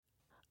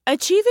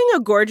Achieving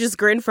a gorgeous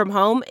grin from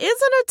home isn't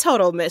a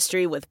total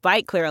mystery with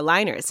Byte Clear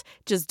aligners.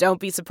 Just don't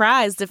be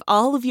surprised if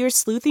all of your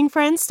sleuthing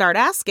friends start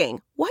asking,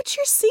 "What's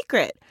your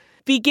secret?"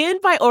 Begin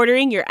by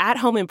ordering your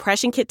at-home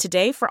impression kit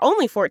today for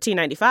only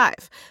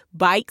 $14.95.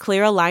 Byte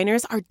Clear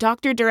aligners are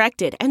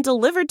doctor-directed and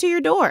delivered to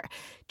your door.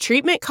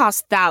 Treatment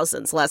costs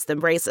thousands less than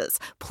braces.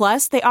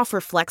 Plus, they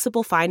offer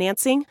flexible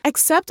financing,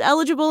 accept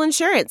eligible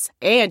insurance,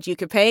 and you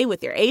can pay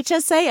with your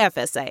HSA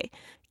FSA.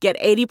 Get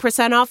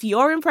 80% off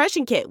your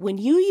impression kit when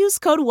you use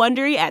code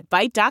WONDERY at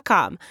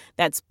Byte.com.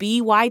 That's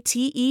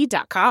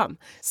BYTE.com.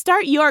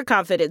 Start your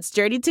confidence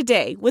journey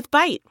today with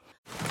Byte.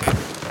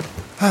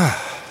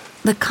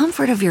 The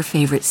comfort of your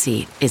favorite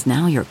seat is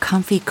now your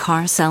comfy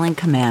car selling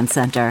command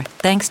center,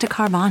 thanks to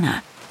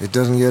Carvana. It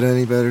doesn't get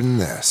any better than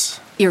this.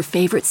 Your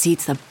favorite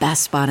seat's the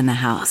best spot in the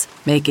house.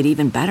 Make it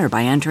even better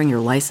by entering your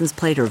license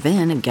plate or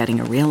VIN and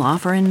getting a real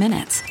offer in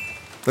minutes.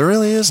 There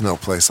really is no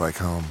place like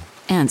home.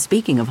 And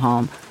speaking of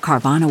home,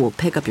 Carvana will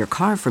pick up your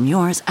car from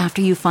yours after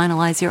you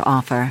finalize your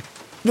offer.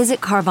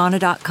 Visit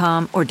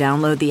Carvana.com or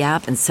download the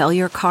app and sell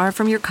your car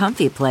from your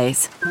comfy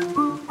place.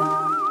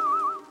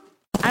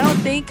 I don't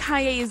think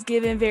Kanye is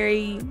giving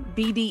very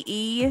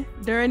BDE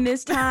during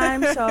this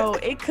time, so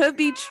it could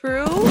be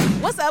true.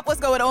 What's up? What's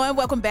going on?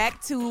 Welcome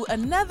back to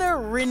another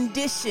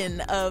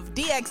rendition of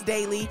DX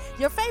Daily,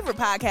 your favorite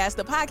podcast,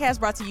 the podcast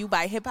brought to you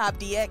by Hip Hop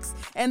DX,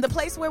 and the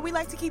place where we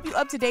like to keep you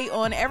up to date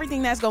on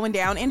everything that's going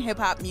down in hip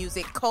hop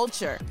music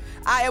culture.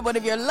 I am one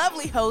of your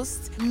lovely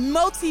hosts,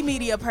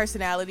 multimedia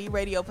personality,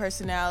 radio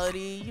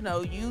personality,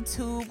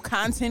 YouTube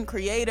content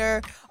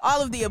creator,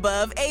 all of the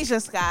above, Asia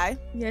Sky.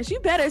 Yes, you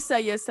better sell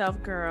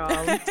yourself, girl.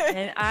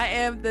 And I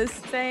am the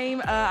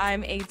same.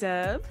 I'm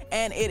A-Dub.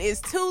 And it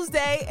is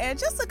Tuesday, and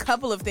just a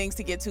couple of things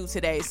to get to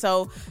today.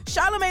 So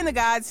Charlamagne the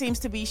God seems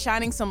to be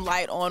shining some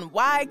light on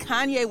why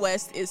Kanye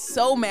West is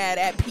so mad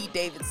at Pete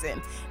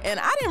Davidson. And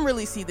I didn't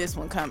really see this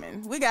one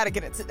coming. We got to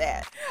get into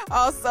that.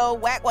 Also,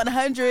 Wack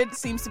 100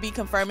 seems to be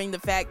confirming the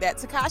fact that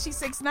Tekashi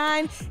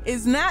 6ix9ine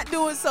is not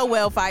doing so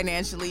well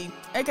financially,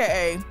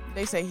 aka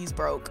they say he's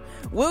broke.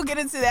 We'll get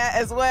into that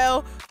as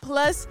well.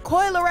 Plus,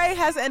 Coi Leray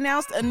has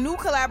announced a new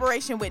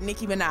collaboration with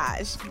Nicki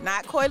Minaj.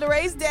 Not Coi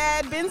Leray's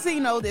dad,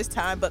 Benzino, this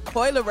time, but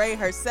Coi Leray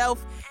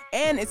herself.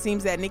 And it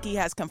seems that Nicki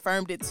has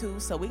confirmed it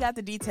too, so we got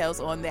the details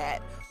on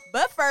that.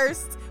 But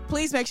first,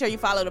 please make sure you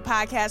follow the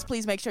podcast.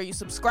 Please make sure you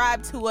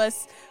subscribe to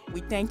us.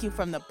 We thank you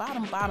from the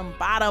bottom,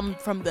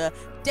 from the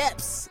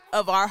depths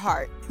of our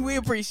heart. We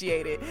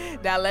appreciate it.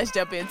 Now let's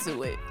jump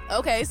into it.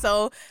 Okay,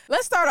 so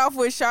let's start off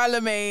with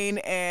Charlamagne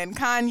and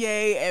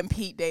Kanye and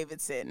Pete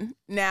Davidson.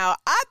 Now,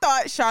 I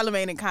thought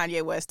Charlamagne and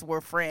Kanye West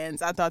were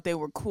friends. I thought they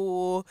were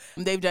cool.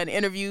 They've done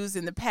interviews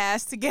in the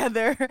past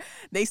together.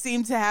 They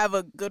seem to have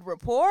a good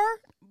rapport.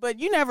 But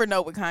you never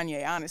know with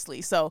Kanye,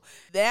 honestly. So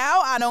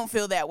now I don't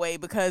feel that way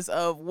because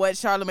of what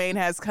Charlamagne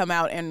has come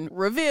out and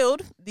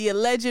revealed, the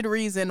alleged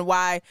reason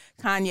why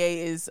Kanye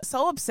is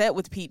so upset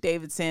with Pete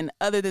Davidson,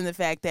 other than the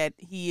fact that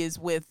he is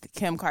with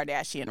Kim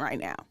Kardashian right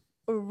now.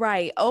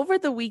 Right. Over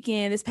the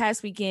weekend, this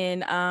past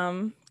weekend,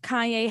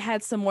 Kanye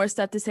had some more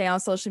stuff to say on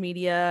social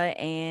media.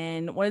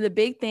 And one of the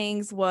big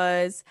things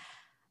was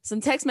some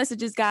text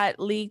messages got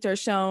leaked or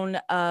shown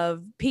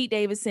of Pete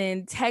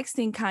Davidson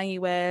texting Kanye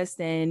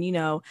West, and,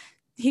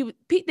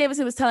 Pete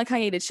Davidson was telling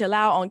Kanye to chill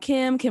out on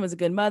Kim. Kim was a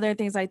good mother and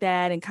things like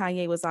that. And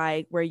Kanye was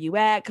like, "Where you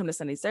at? Come to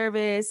Sunday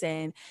service."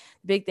 And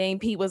big thing,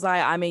 Pete was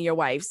like, "I'm in your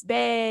wife's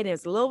bed." And it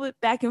was a little bit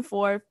back and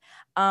forth.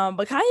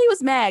 But Kanye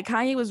was mad.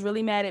 Kanye was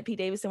really mad at Pete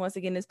Davidson once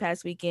again this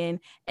past weekend.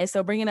 And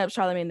so bringing up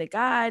Charlamagne the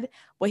God,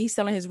 what he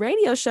said on his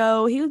radio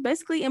show, he was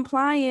basically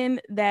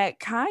implying that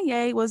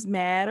Kanye was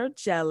mad or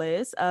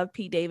jealous of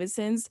Pete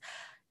Davidson's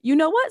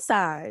you-know-what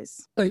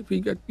size. Hey,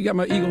 you got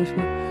my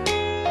ego.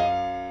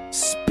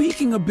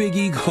 Speaking of big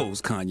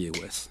egos,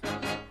 Kanye West,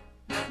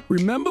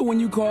 remember when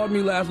you called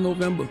me last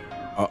November?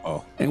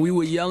 And we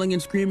were yelling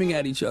and screaming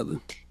at each other.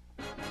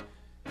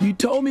 You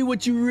told me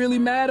what you really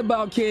mad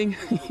about, King.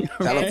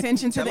 Pay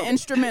attention to the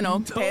instrumental.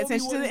 Pay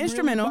attention to the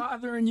instrumental. Really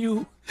bothering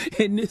you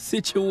in this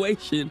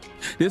situation.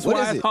 This is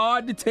why it's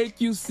hard to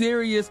take you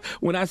serious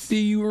when I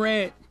see you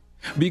rant,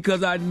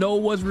 because I know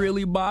what's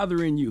really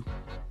bothering you.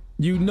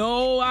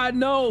 I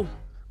know.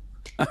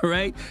 All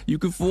right? You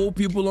can fool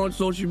people on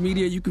social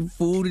media. You can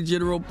fool the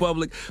general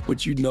public.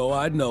 But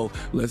I know.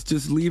 Let's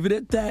just leave it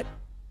at that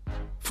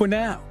for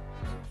now.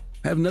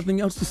 I have nothing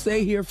else to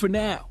say here for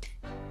now.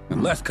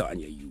 Unless,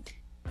 Kanye, you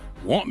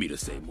want me to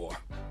say more.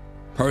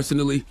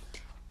 Personally,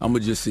 I'm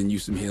going to just send you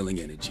some healing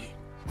energy.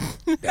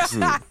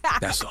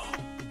 That's all.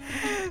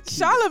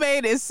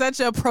 Charlamagne is such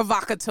a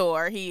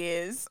provocateur. He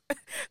is.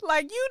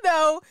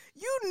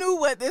 You knew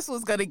what this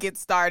was going to get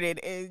started,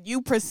 and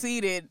you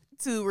proceeded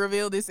to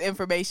reveal this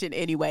information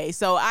anyway.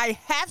 So I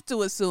have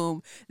to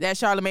assume that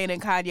Charlamagne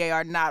and Kanye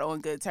are not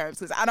on good terms,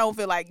 because I don't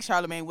feel like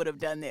Charlamagne would have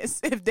done this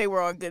if they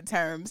were on good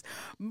terms.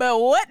 But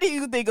what do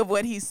you think of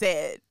what he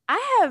said?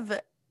 I have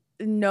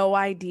no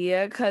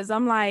idea, because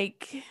I'm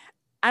like,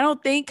 I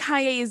don't think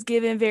Kanye is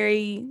giving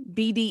very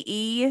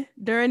BDE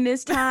during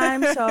this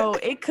time. So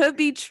it could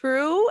be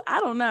true. I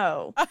don't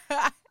know.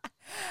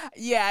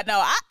 Yeah, no,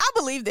 I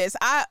believe this.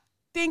 I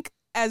think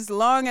as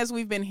long as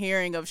we've been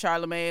hearing of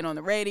Charlamagne on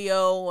the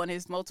radio, on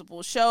his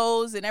multiple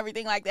shows and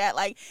everything like that,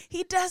 like,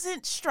 he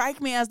doesn't strike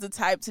me as the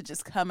type to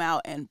just come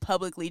out and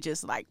publicly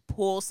just like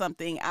pull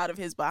something out of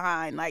his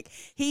behind. Like,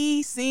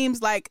 he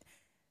seems like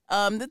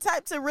the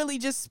type to really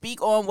just speak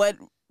on what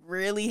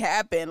really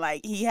happened.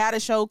 Like, he had a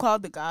show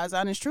called The God's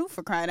Honest Truth,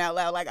 for crying out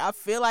loud. Like, I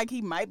feel like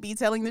he might be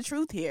telling the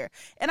truth here,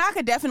 and I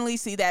could definitely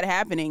see that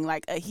happening,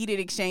 like a heated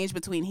exchange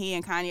between he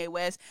and Kanye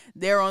West.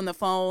 They're on the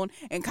phone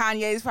and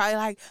Kanye's probably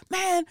like,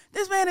 man,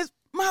 this man is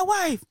my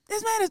wife,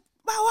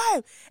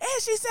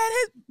 and she said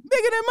it's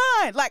bigger than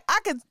mine. Like, I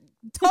could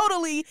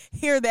totally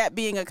hear that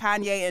being a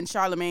Kanye and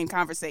Charlamagne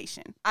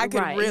conversation. I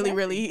could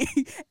really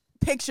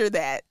picture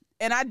that,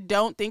 and I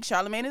don't think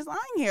Charlamagne is lying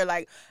here.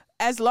 Like,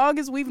 as long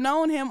as we've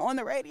known him on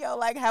the radio,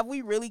 like, have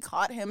we really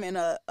caught him in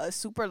a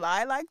super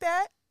lie like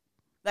that?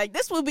 Like,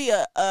 this would be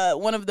a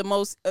one of the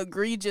most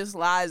egregious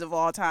lies of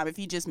all time if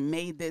he just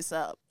made this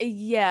up.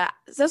 Yeah.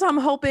 So I'm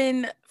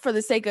hoping, for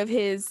the sake of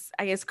his,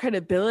 I guess,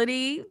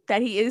 credibility,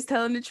 that he is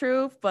telling the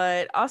truth.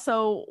 But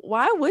also,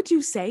 why would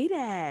you say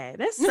that?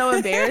 That's so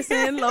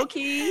embarrassing, low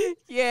key.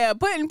 Yeah,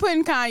 putting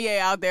Kanye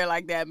out there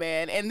like that,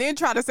 man. And then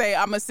try to say,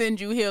 I'm going to send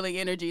you healing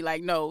energy.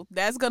 Like, no,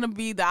 that's going to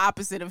be the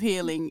opposite of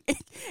healing.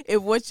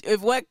 If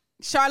what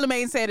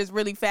Charlamagne said is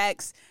really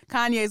facts,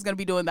 Kanye is going to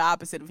be doing the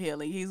opposite of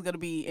healing. He's going to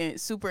be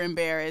super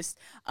embarrassed.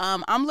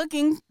 I'm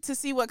looking to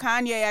see what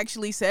Kanye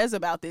actually says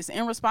about this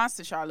in response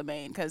to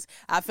Charlamagne, because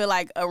I feel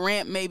like a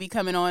rant may be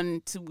coming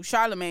on to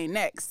Charlamagne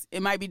next.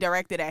 It might be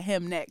directed at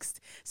him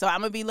next. So I'm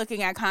going to be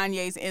looking at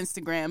Kanye's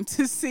Instagram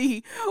to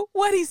see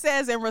what he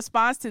says in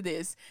response to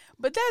this.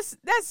 But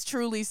that's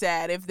truly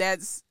sad if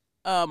that's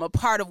a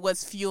part of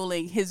what's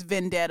fueling his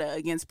vendetta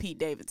against Pete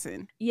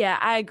Davidson. Yeah,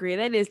 I agree.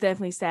 That is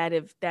definitely sad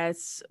if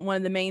that's one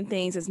of the main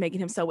things that's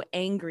making him so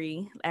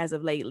angry as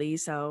of lately.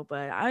 So,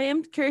 but I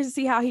am curious to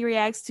see how he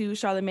reacts to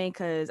Charlamagne,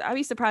 because I'd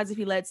be surprised if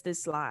he lets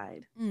this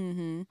slide.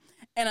 Mm-hmm.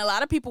 And a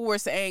lot of people were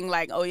saying,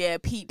 like, oh yeah,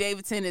 Pete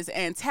Davidson is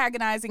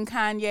antagonizing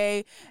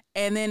Kanye.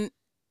 And then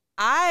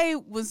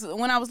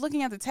when I was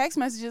looking at the text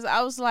messages,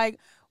 I was like,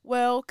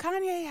 well,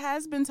 Kanye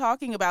has been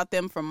talking about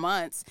them for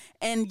months.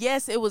 And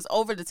yes, it was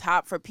over the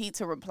top for Pete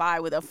to reply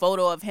with a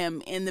photo of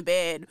him in the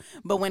bed.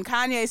 But when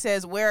Kanye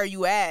says, where are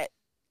you at?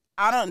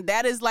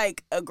 That is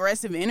like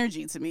aggressive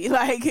energy to me.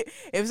 Like,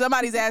 if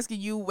somebody's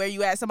asking you where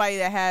you at, somebody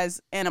that has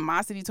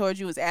animosity towards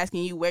you is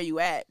asking you where you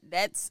at.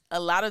 That's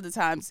a lot of the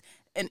times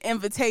an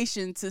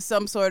invitation to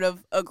some sort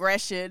of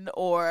aggression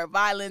or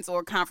violence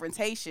or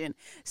confrontation.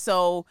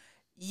 So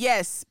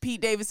yes,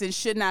 Pete Davidson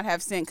should not have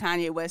sent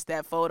Kanye West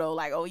that photo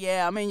like, oh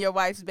yeah, I'm in your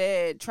wife's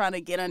bed, trying to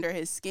get under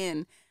his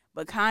skin.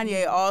 But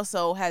Kanye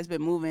also has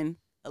been moving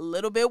a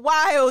little bit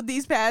wild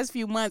these past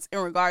few months in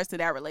regards to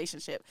that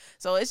relationship.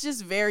 So it's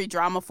just very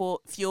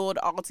drama-fueled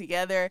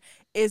altogether.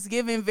 It's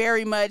giving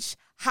very much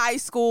high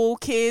school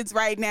kids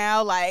right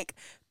now, like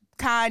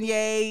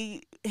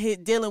Kanye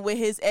dealing with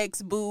his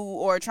ex-boo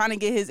or trying to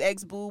get his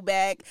ex-boo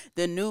back,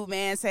 the new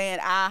man saying,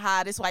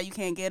 aha, this is why you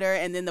can't get her,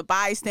 and then the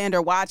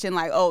bystander watching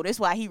like, oh, this is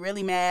why he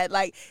really mad.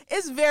 Like,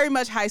 it's very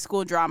much high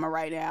school drama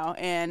right now,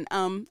 and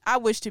I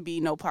wish to be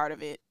no part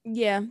of it.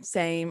 Yeah,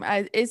 same.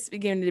 It's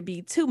beginning to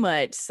be too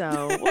much,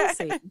 so we'll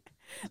see.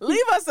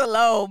 Leave us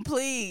alone,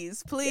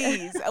 please.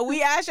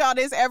 We ask y'all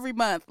this every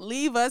month.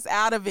 Leave us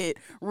out of it.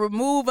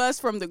 Remove us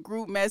from the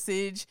group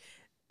message.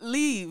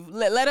 Leave.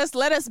 Let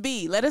us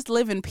be. Let us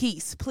live in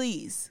peace,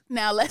 please.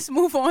 Now let's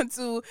move on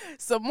to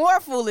some more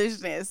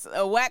foolishness.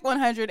 Wack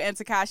 100 and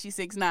Tekashi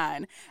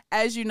 6ix9ine.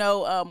 As you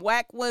know,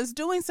 Wack was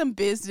doing some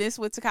business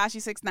with Tekashi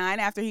 6ix9ine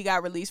after he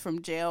got released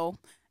from jail.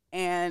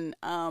 And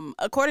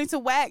according to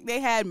Wack,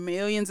 they had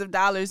millions of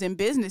dollars in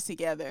business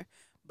together.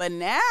 But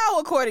now,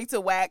 according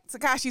to Wack,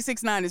 Tekashi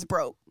 6ix9ine is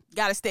broke.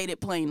 Gotta state it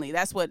plainly.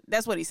 That's what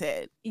he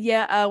said.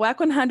 Yeah,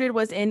 Wack 100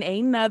 was in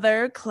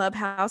another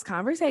Clubhouse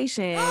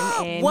conversation.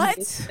 And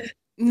what?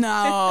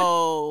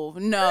 No,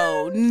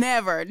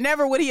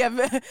 never would he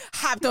have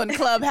hopped on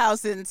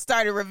Clubhouse and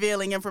started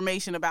revealing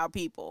information about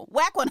people.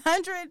 Wack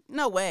 100?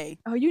 No way.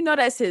 Oh, you know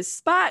that's his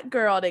spot,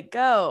 girl, to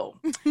go.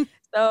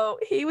 So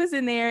he was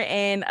in there,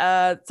 and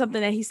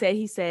something that he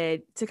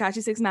said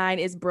Tekashi 6ix9ine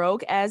is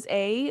broke as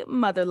a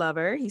mother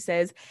lover. He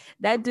says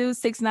that dude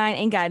 6ix9ine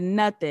ain't got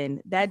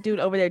nothing. That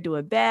dude over there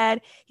doing bad.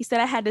 He said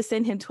I had to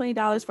send him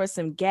 $20 for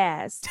some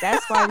gas.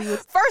 That's why we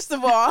was. First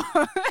of all,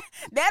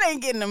 that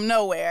ain't getting him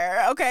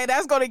nowhere. Okay,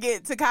 that's gonna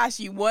get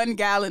Tekashi 1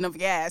 gallon of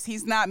gas.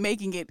 He's not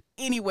making it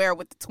anywhere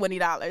with the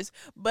 $20.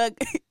 But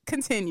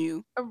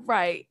continue.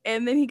 Right.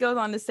 And then he goes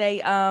on to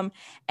say,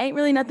 ain't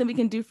really nothing we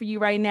can do for you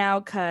right now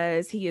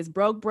because he is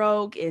broke.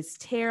 It's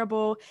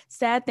terrible.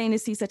 Sad thing to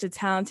see such a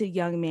talented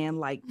young man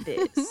like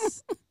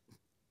this.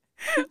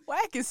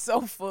 Wack is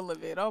so full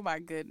of it. Oh my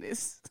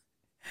goodness.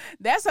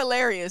 That's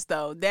hilarious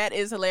though. That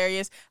is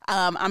hilarious.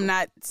 I'm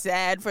not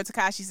sad for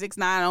Tekashi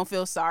 6ix9ine. I don't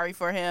feel sorry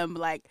for him.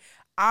 Like,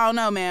 I don't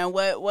know, man.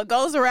 What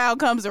goes around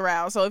comes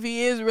around. So if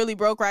he is really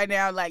broke right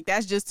now, like,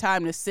 that's just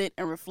time to sit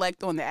and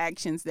reflect on the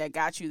actions that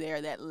got you there,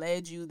 that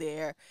led you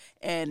there,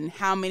 and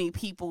how many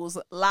people's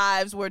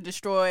lives were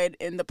destroyed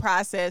in the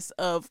process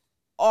of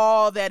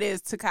all that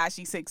is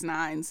Tekashi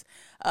 6ix9ine's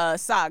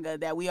saga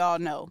that we all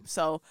know.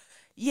 So,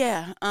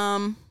 yeah,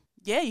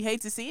 you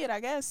hate to see it, I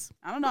guess.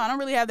 I don't know. I don't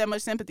really have that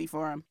much sympathy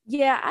for him.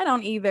 Yeah, I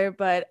don't either.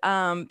 But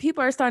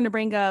people are starting to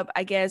bring up,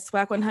 I guess,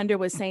 Wack 100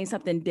 was saying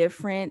something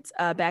different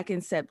back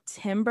in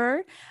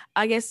September.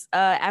 I guess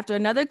after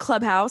another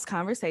Clubhouse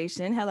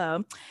conversation,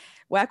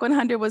 Wack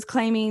 100 was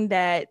claiming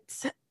that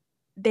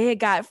they had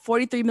got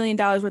 $43 million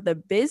worth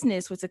of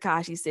business with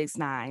Tekashi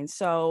 6ix9ine.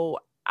 So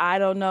I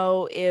don't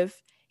know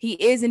if he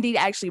is indeed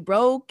actually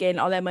broke and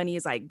all that money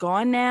is like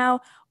gone now,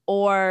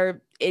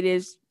 or it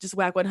is just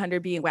Wack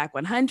 100 being Wack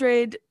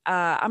 100.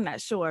 I'm not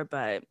sure,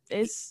 but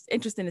it's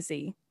interesting to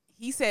see.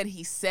 He said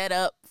he set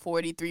up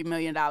 $43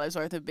 million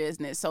worth of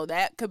business. So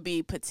that could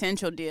be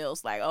potential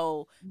deals like,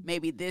 oh,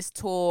 maybe this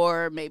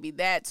tour, maybe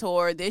that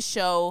tour, this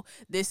show,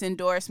 this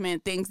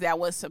endorsement, things that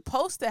was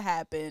supposed to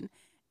happen.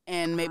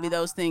 And maybe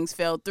those things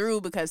fell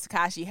through because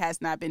Tekashi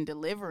has not been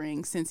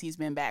delivering since he's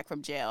been back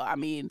from jail. I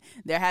mean,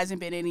 there hasn't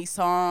been any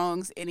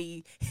songs,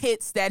 any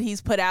hits that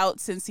he's put out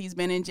since he's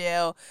been in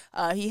jail.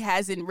 He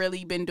hasn't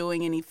really been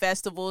doing any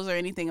festivals or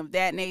anything of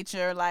that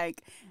nature.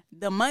 Like,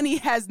 the money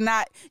has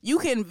not, you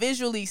can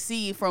visually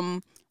see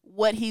from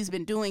what he's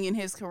been doing in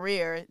his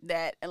career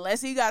that unless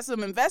he got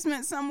some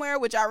investment somewhere,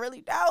 which I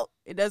really doubt,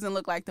 it doesn't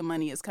look like the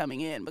money is coming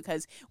in,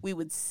 because we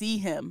would see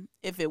him,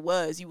 if it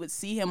was, you would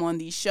see him on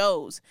these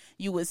shows.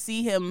 You would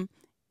see him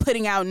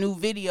putting out new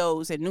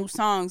videos and new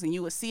songs, and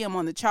you would see him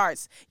on the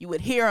charts. You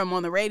would hear him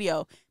on the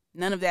radio.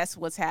 None of that's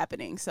what's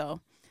happening.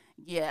 So,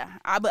 yeah,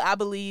 I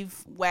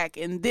believe Wack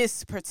in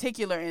this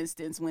particular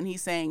instance when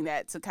he's saying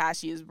that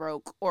Tekashi is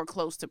broke or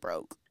close to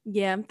broke.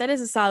 Yeah, that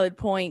is a solid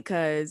point,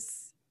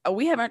 because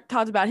we haven't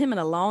talked about him in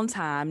a long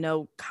time.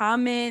 No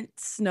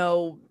comments,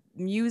 no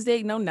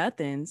music, no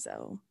nothing.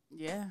 So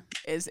yeah,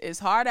 it's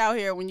hard out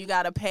here when you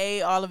got to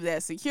pay all of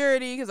that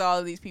security because all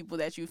of these people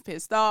that you've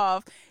pissed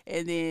off,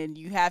 and then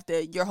you have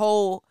to, your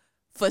whole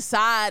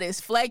facade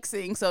is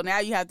flexing. So now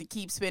you have to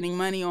keep spending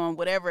money on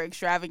whatever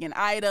extravagant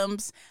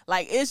items.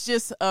 Like, it's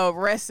just a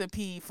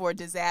recipe for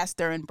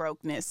disaster and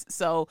brokenness.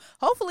 So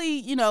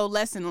hopefully,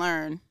 lesson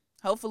learned.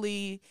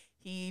 Hopefully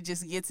he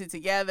just gets it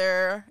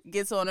together,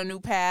 gets on a new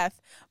path,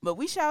 but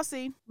we shall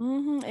see.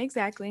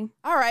 Exactly.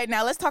 All right,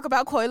 now let's talk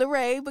about Coi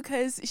Leray,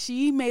 because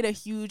she made a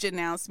huge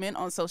announcement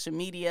on social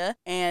media.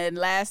 And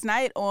last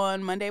night,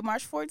 on Monday,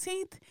 March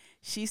 14th,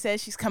 she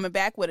says she's coming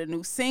back with a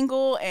new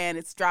single, and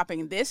it's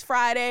dropping this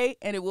Friday,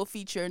 and it will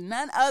feature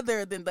none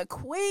other than the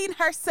queen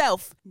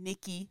herself,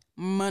 Nicki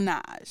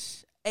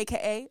Minaj,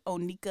 a.k.a.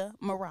 Onika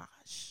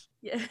Mirage.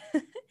 Yeah.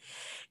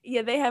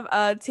 Yeah, they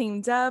have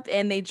teamed up,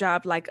 and they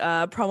dropped like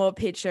a promo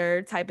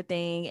picture type of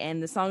thing,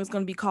 and the song is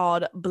going to be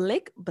called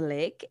Blick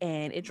Blick,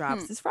 and it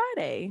drops this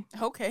Friday.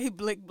 Okay,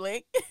 Blick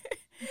Blick.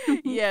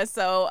 Yeah,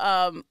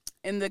 so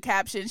in the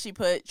caption she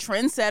put,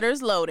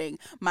 "Trendsetters loading.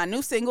 My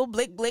new single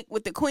Blick Blick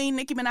with the Queen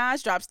Nicki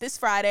Minaj drops this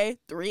Friday,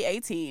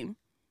 3/18."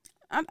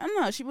 I don't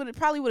know. She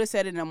probably would have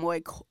said it in a more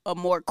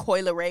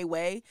Coi Leray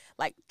way,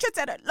 like,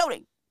 "Trendsetter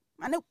loading.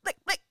 My new Blick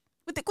Blick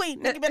with the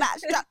Queen Nicki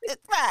Minaj drops this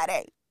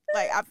Friday."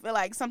 Like, I feel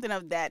like something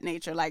of that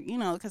nature, like,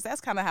 because that's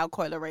kind of how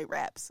Coi Leray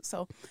raps.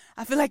 So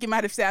I feel like it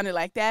might have sounded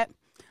like that.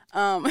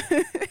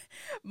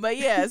 But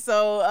yeah,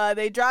 so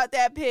they dropped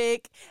that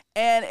pic,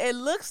 and it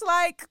looks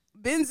like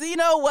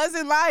Benzino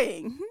wasn't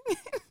lying.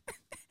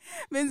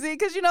 Benzino,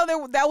 because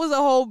that was a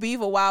whole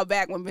beef a while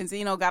back when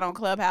Benzino got on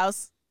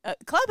Clubhouse.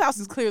 Clubhouse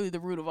is clearly the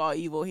root of all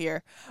evil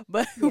here.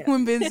 But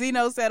when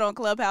Benzino said on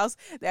Clubhouse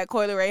that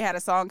Coi Leray had a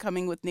song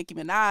coming with Nicki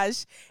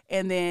Minaj,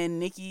 and then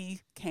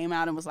Nicki came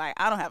out and was like,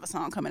 "I don't have a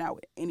song coming out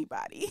with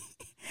anybody."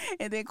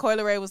 And then Coi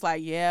Leray was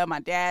like, "Yeah, my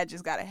dad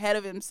just got ahead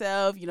of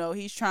himself.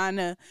 He's trying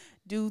to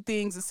do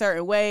things a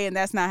certain way, and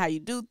that's not how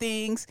you do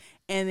things."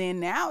 And then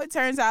now it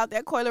turns out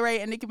that Coi Leray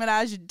and Nicki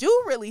Minaj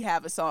do really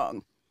have a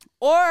song.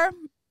 Or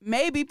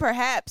maybe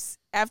perhaps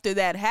after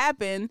that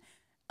happened,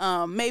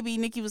 maybe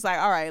Nicki was like,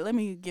 all right, let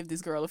me give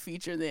this girl a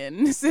feature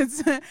then.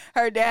 Since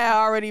her dad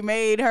already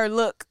made her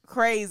look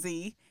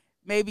crazy,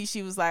 maybe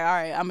she was like, all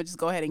right, I'm going to just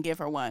go ahead and give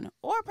her one.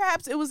 Or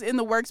perhaps it was in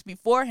the works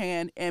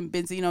beforehand, and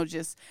Benzino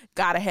just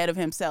got ahead of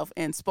himself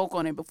and spoke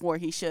on it before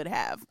he should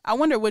have. I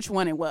wonder which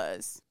one it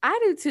was. I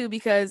do too,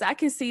 because I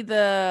can see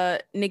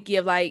the Nicki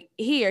of like,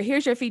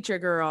 here's your feature,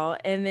 girl.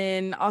 And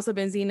then also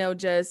Benzino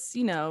just,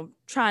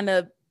 trying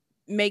to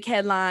make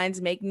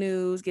headlines, make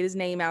news, get his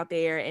name out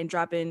there, and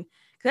dropping.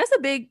 That's a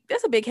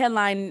big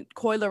headline.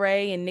 Coi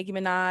Leray and Nicki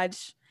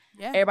Minaj.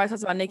 Yeah. Everybody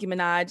talks about Nicki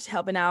Minaj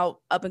helping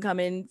out up and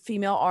coming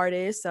female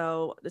artists.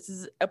 So this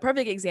is a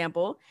perfect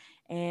example.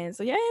 And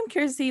so, yeah, I'm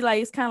curious to see,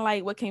 like, it's kind of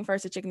like what came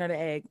first, the chicken or the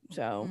egg.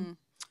 So,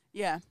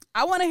 yeah,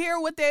 I want to hear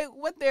what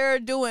they're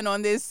doing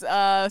on this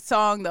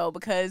song, though,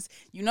 because,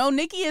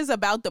 Nicki is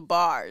about the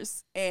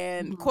bars,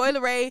 and Coi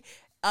Leray,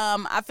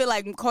 I feel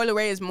like Coi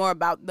Leray is more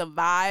about the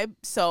vibe,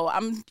 so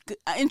I'm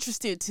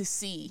interested to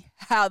see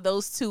how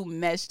those two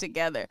mesh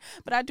together.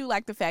 But I do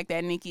like the fact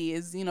that Nicki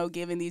is,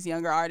 giving these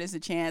younger artists a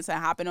chance and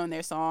hopping on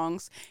their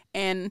songs.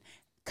 And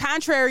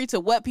contrary to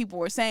what people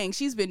were saying,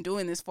 she's been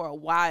doing this for a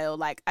while.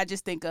 Like, I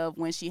just think of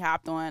when she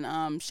hopped on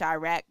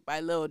Chirac by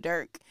Lil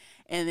Durk,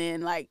 and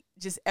then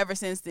just ever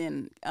since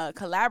then,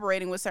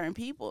 collaborating with certain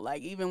people,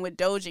 like even with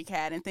Doja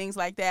Cat and things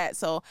like that.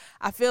 So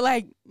I feel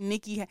like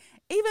Nicki,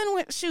 even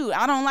with,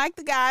 I don't like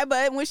the guy,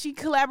 but when she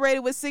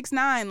collaborated with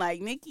 6ix9ine,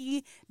 like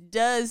Nicki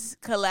does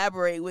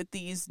collaborate with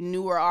these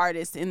newer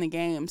artists in the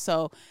game.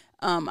 So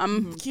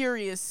I'm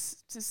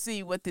curious to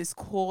see what this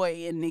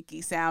Coi and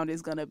Nicki sound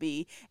is going to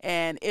be.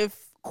 And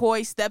if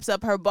Coi steps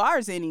up her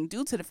bars any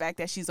due to the fact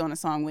that she's on a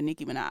song with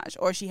Nicki Minaj,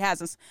 or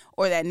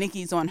that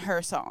Nicki's on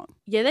her song.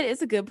 Yeah, that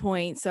is a good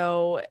point.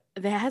 So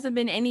there hasn't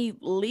been any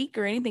leak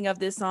or anything of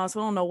this song, so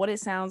we don't know what it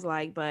sounds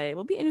like, but it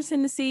will be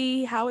interesting to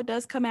see how it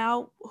does come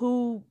out,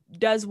 who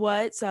does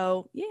what.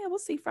 So yeah, we'll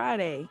see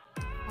Friday.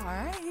 All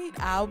right,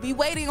 I'll be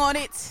waiting on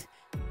it.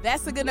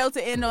 That's a good note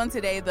to end on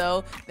today,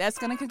 though. That's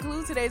going to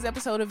conclude today's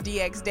episode of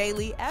DX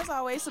Daily. As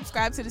always,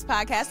 subscribe to this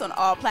podcast on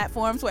all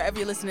platforms, wherever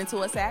you're listening to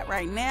us at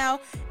right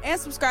now,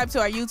 and subscribe to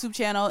our YouTube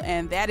channel,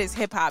 and that is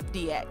Hip Hop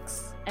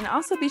DX. And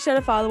also be sure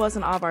to follow us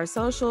on all of our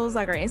socials,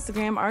 like our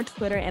Instagram, our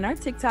Twitter, and our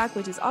TikTok,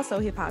 which is also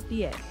Hip Hop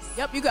DX.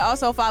 Yep, you can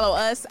also follow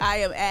us. I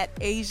am at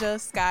Asia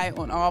Sky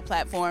on all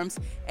platforms.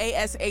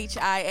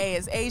 ASHIA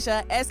is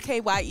Asia,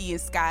 SKYE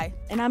is Sky.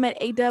 And I'm at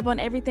ADub on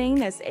everything.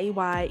 That's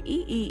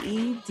AYEEEDUBB.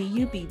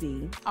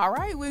 All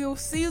right, we will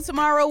see you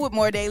tomorrow with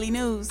more daily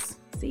news.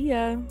 See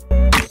ya.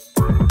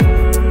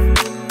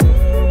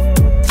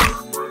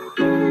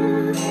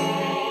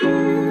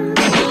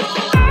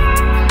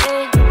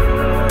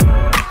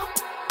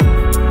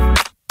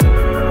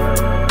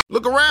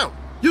 Look around.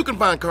 You can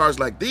find cars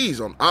like these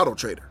on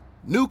AutoTrader.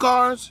 New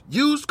cars,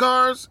 used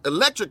cars,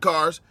 electric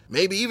cars,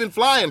 maybe even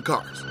flying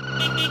cars.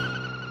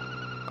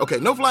 Okay,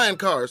 no flying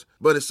cars,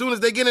 but as soon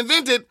as they get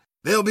invented,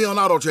 they'll be on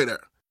AutoTrader.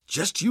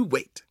 Just you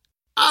wait.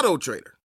 AutoTrader.